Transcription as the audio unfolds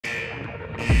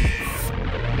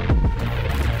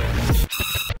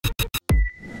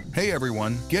Hey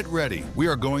everyone, get ready. We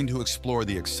are going to explore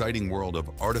the exciting world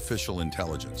of artificial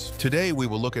intelligence. Today we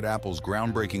will look at Apple's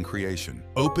groundbreaking creation,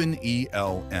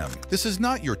 OpenELM. This is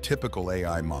not your typical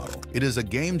AI model. It is a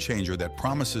game changer that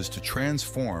promises to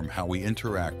transform how we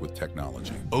interact with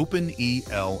technology.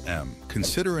 OpenELM.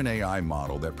 Consider an AI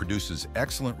model that produces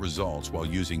excellent results while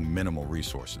using minimal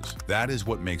resources. That is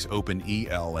what makes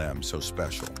OpenELM so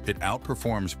special. It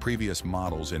outperforms previous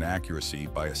models in accuracy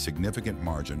by a significant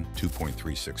margin,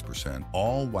 2.36%,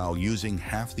 all while using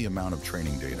half the amount of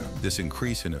training data. This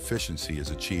increase in efficiency is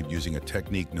achieved using a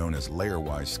technique known as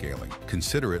layer-wise scaling.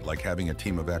 Consider it like having a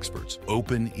team of experts.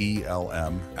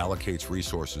 OpenELM allocates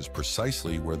resources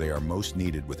precisely where they are most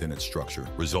needed within its structure,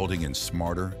 resulting in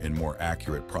smarter and more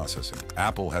accurate processing.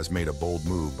 Apple has made a bold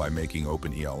move by making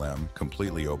OpenELM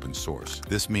completely open source.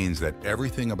 This means that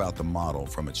everything about the model,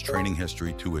 from its training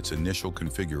history to its initial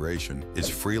configuration, is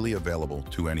freely available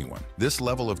to anyone. This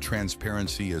level of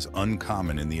transparency is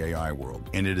uncommon in the AI world,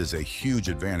 and it is a huge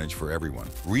advantage for everyone.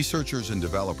 Researchers and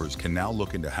developers can now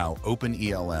look into how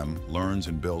OpenELM learns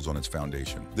and builds on its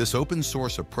foundation. This open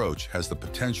source approach has the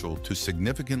potential to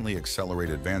significantly accelerate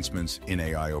advancements in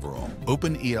AI overall.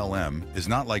 OpenELM is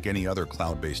not like any other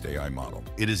cloud-based AI model.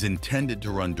 It is intended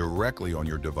to run directly on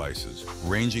your devices,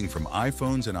 ranging from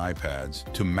iPhones and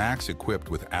iPads to Macs equipped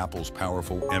with Apple's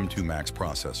powerful M2 Max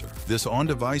processor. This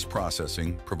on-device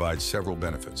processing provides several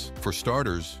benefits. For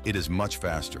starters, it is much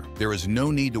faster. There is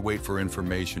no need to wait for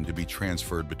information to be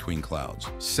transferred between clouds.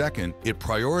 Second, it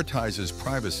prioritizes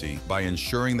privacy by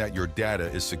ensuring that your data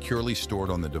is securely stored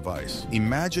on the device.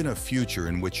 Imagine a future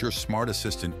in which your smart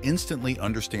assistant instantly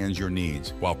understands your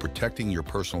needs while protecting your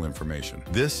personal information.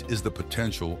 This is the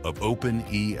potential of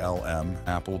OpenELM.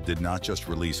 Apple did not just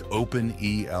release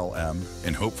OpenELM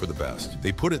and hope for the best.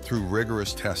 They put it through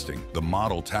rigorous testing. The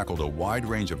model tackled a wide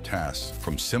range of tasks,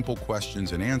 from simple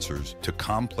questions and answers to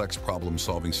complex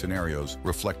problem-solving scenarios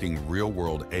reflecting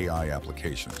real-world AI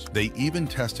applications. They even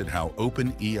tested how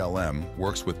OpenELM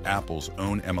works with Apple's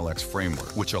own MLX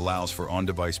framework, which allows for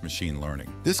on-device machine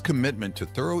learning. This commitment to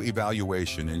thorough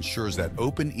evaluation ensures that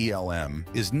OpenELM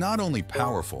is not only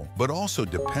powerful, but also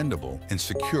dependable and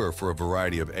secure for a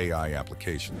variety of AI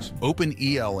applications.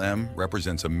 OpenELM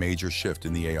represents a major shift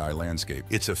in the AI landscape.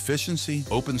 Its efficiency,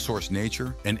 open-source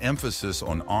nature, and emphasis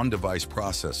on device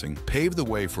processing pave the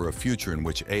way for a future in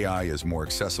which AI is more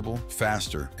accessible,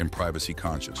 faster, and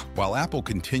privacy-conscious. While Apple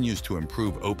continues to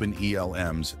improve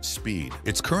OpenELM's speed,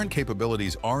 its current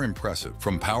capabilities are impressive.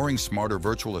 From powering smarter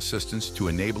virtual assistants to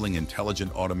enabling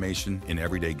intelligent automation in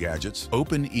everyday gadgets,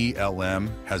 OpenELM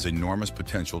has enormous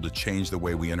potential to change the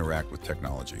way we interact with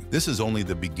technology. This is only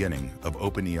the beginning of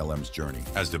OpenELM's journey.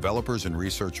 As developers and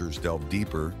researchers delve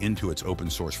deeper into its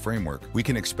open-source framework, we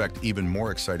can expect even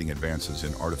more exciting advances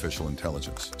in artificial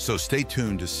intelligence. So stay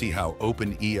tuned to see how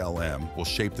OpenELM will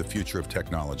shape the future of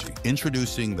technology.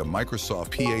 Introducing the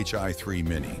Microsoft PHI-3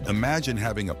 Mini. Imagine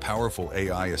having a powerful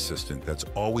AI assistant that's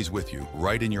always with you,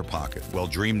 right in your pocket. Well,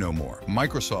 dream no more.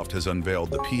 Microsoft has unveiled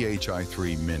the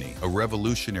PHI-3 Mini, a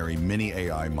revolutionary mini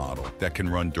AI model that can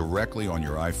run directly on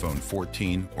your iPhone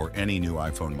 14 or any new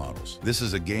iPhone models. This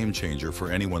is a game changer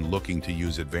for anyone looking to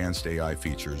use advanced AI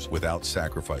features without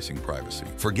sacrificing privacy.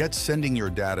 Forget sending your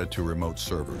data to remote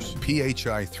servers.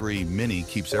 PHI-3 Mini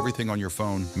keeps everything on your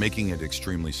phone, making it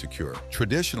extremely secure.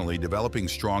 Traditionally, developing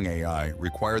strong AI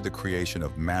required the creation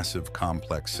of massive,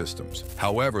 complex systems.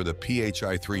 However, the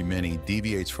PHI-3 Mini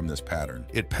deviates from this pattern.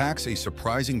 It packs a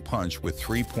surprising punch with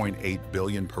 3.8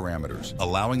 billion parameters,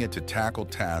 allowing it to tackle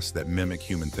tasks that mimic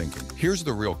human thinking. Here's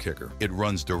the real kicker. It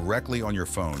runs directly on your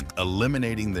phone,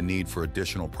 eliminating the need for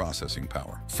additional processing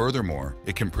power. Furthermore,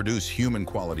 it can produce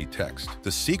human-quality text.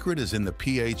 The secret is in the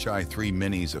PHI-3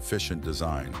 Mini's efficient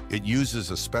design. It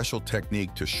uses a special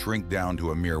technique to shrink down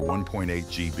to a mere 1.8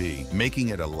 GB, making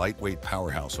it a lightweight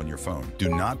powerhouse on your phone. Do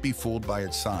not be fooled by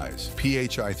its size.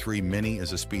 PHI-3 Mini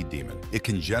is a speed demon. It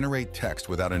can generate text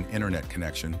without an internet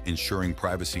connection, ensuring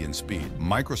privacy and speed.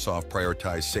 Microsoft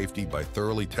prioritized safety by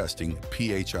thoroughly testing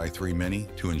PHI-3 Mini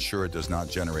to ensure it does not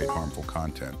generate harmful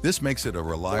content. This makes it a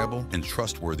reliable and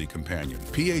trustworthy companion.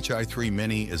 PHI-3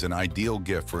 Mini is an ideal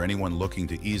gift for anyone looking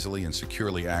to easily and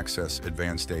securely access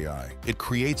advanced AI. It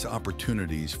creates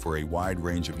opportunities for a wide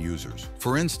range of users.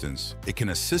 For instance, it can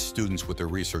assist students with their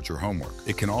research or homework.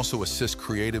 It can also assist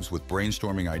creatives with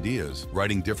brainstorming ideas,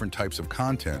 writing different types of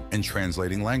content, and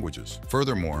translating languages.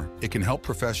 Furthermore, it can help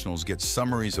professionals get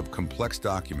summaries of complex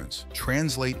documents,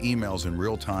 translate emails in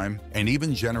real time, and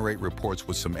even generate reports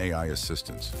with some AI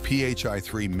assistance.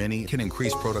 PHI-3 Mini can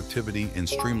increase productivity and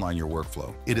streamline your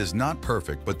workflow. It is not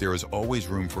perfect, but there is always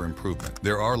room for improvement.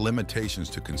 There are limitations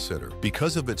to consider.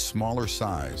 Because of its smaller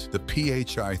size, the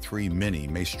PHI-3 3 Mini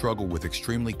may struggle with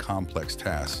extremely complex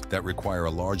tasks that require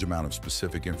a large amount of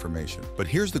specific information. But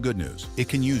here's the good news. It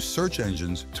can use search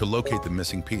engines to locate the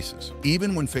missing pieces.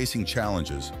 Even when facing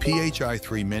challenges, PHI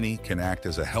 3 Mini can act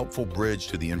as a helpful bridge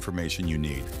to the information you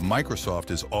need.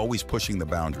 Microsoft is always pushing the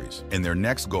boundaries, and their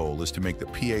next goal is to make the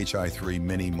PHI 3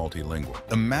 Mini multilingual.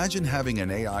 Imagine having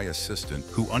an AI assistant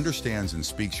who understands and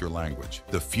speaks your language.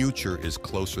 The future is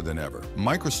closer than ever.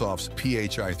 Microsoft's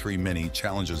PHI 3 Mini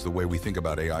challenges the way we think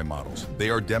about AI models.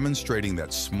 They are demonstrating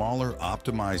that smaller,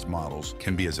 optimized models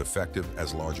can be as effective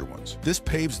as larger ones. This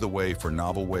paves the way for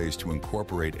novel ways to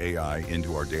incorporate AI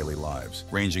into our daily lives,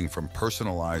 ranging from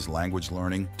personalized language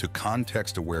learning to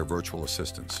context-aware virtual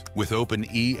assistants. With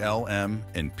OpenELM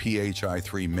and PHI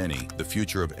 3 Mini, the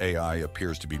future of AI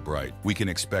appears to be bright. We can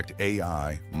expect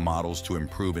AI models to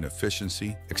improve in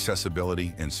efficiency,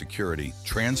 accessibility, and security,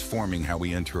 transforming how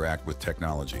we interact with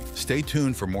technology. Stay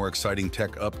tuned for more exciting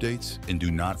tech updates, and do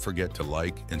not forget to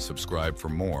like and subscribe for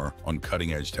more on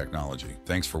cutting-edge technology.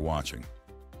 Thanks for watching.